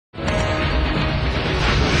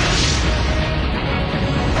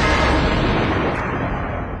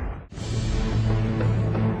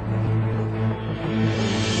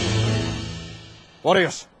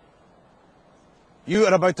Warriors, you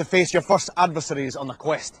are about to face your first adversaries on the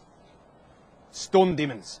quest. Stone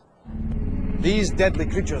demons. These deadly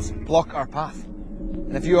creatures block our path,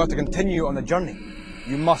 and if you are to continue on the journey,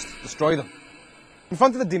 you must destroy them. In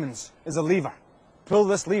front of the demons is a lever. Pull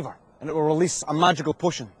this lever, and it will release a magical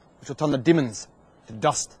potion, which will turn the demons to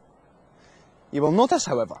dust. You will notice,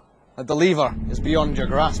 however, that the lever is beyond your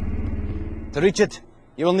grasp. To reach it,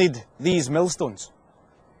 you will need these millstones.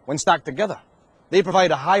 When stacked together, they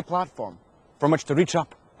provide a high platform from which to reach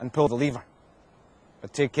up and pull the lever.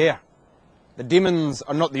 But take care. The demons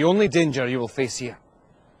are not the only danger you will face here.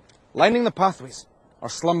 Lining the pathways are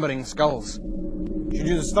slumbering skulls. Should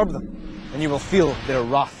you disturb them, then you will feel their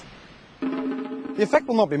wrath. The effect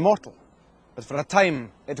will not be mortal, but for a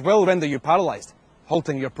time it will render you paralyzed,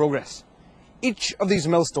 halting your progress. Each of these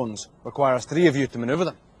millstones requires 3 of you to maneuver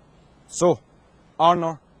them. So,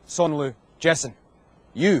 Arnor, Sonlu, Jeson,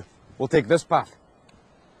 you will take this path.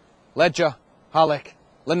 Leja, Halec,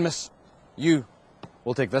 Linmis, you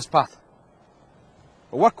will take this path.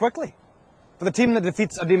 But work quickly, for the team that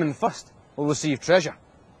defeats a demon first will receive treasure,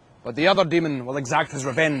 but the other demon will exact his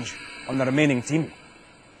revenge on the remaining team.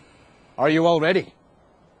 Are you all ready?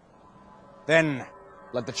 Then,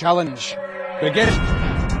 let the challenge begin.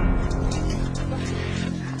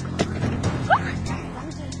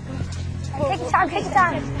 Take your time, take your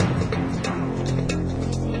time.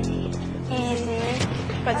 Easy.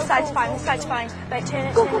 But the side's fine, the side's fine. Right, turn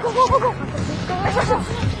it. Go, go, go, go, go, go. Let's go.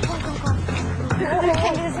 Go, go, go. You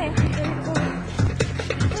can do the same.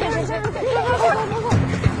 Turn.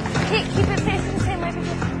 Keep it facing the same way.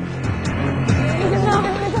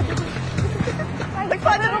 Like,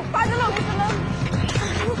 find it along.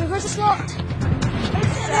 Reverse is locked.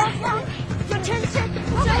 Your turn.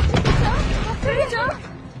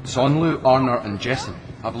 Sonlu, Arnor and Jeson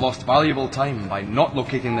have lost valuable time by not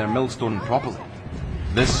locating their millstone properly.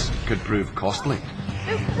 This could prove costly.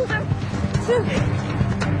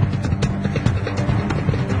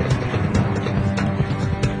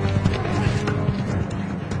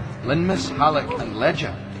 Linmis, Halec and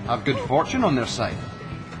Leja have good fortune on their side.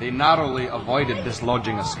 They narrowly avoided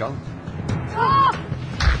dislodging a skull.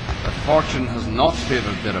 But fortune has not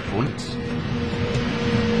favoured their opponents.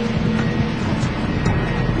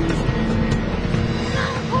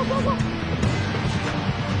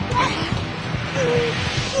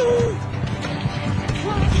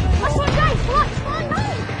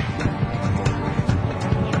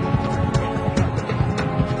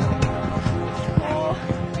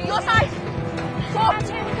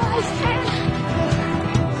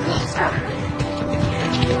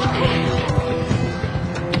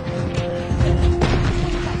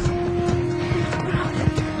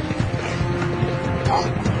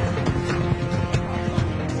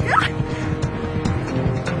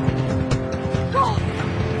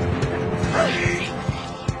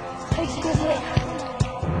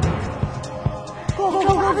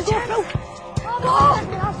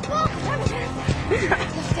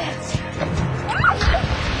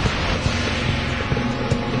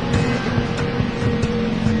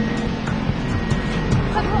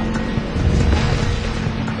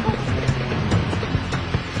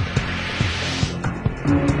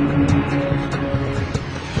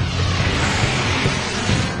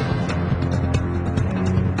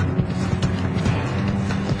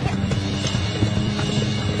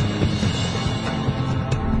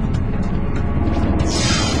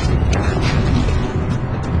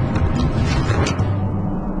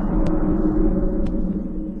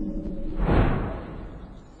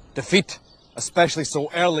 Defeat, especially so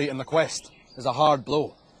early in the quest, is a hard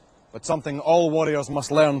blow, but something all warriors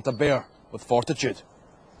must learn to bear with fortitude.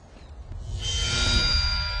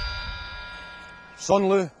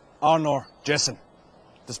 Sonlu, Arnor, Jeson,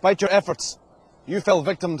 despite your efforts, you fell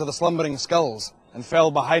victim to the slumbering skulls and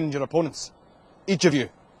fell behind your opponents. Each of you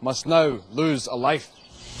must now lose a life.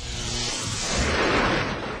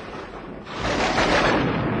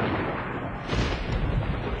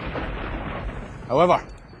 However,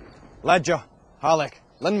 Leja, Halec,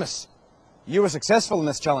 Linmis, you were successful in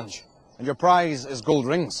this challenge, and your prize is gold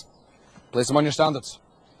rings. Place them on your standards.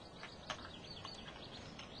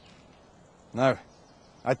 Now,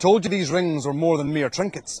 I told you these rings were more than mere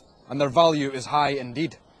trinkets, and their value is high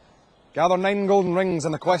indeed. Gather 9 golden rings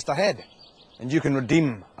in the quest ahead, and you can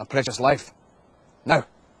redeem a precious life. Now,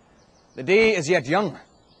 the day is yet young,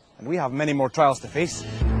 and we have many more trials to face.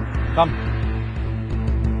 Come.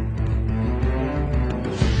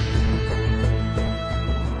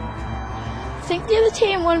 think the other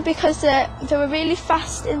team won because they were really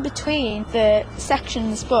fast in between the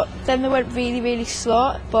sections, but then they went really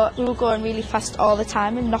slow, but we were going really fast all the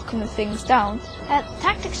time and knocking the things down.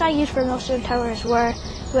 Tactics I used for Millstone Towers were,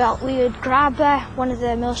 well, we would grab one of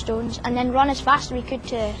the millstones and then run as fast as we could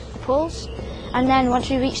to the poles, and then once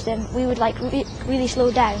we reached them we would like really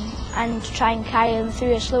slow down and try and carry them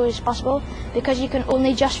through as slow as possible, because you can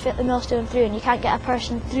only just fit the millstone through and you can't get a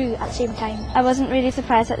person through at the same time. I wasn't really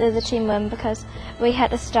surprised that the other team won because we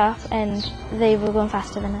had to stop and they were going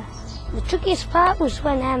faster than us. The trickiest part was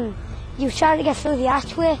when you were trying to get through the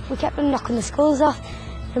archway. We kept on knocking the skulls off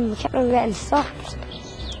and we kept on getting stopped.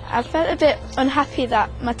 I felt a bit unhappy that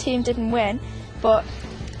my team didn't win, but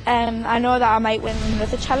I know that I might win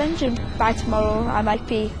another challenge, and by tomorrow I might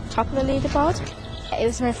be top of the leaderboard. It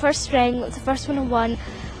was my first ring, it was the first one I won,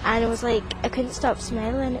 and it was like I couldn't stop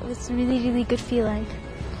smiling. It was a really good feeling.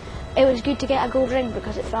 It was good to get a gold ring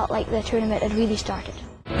because it felt like the tournament had really started.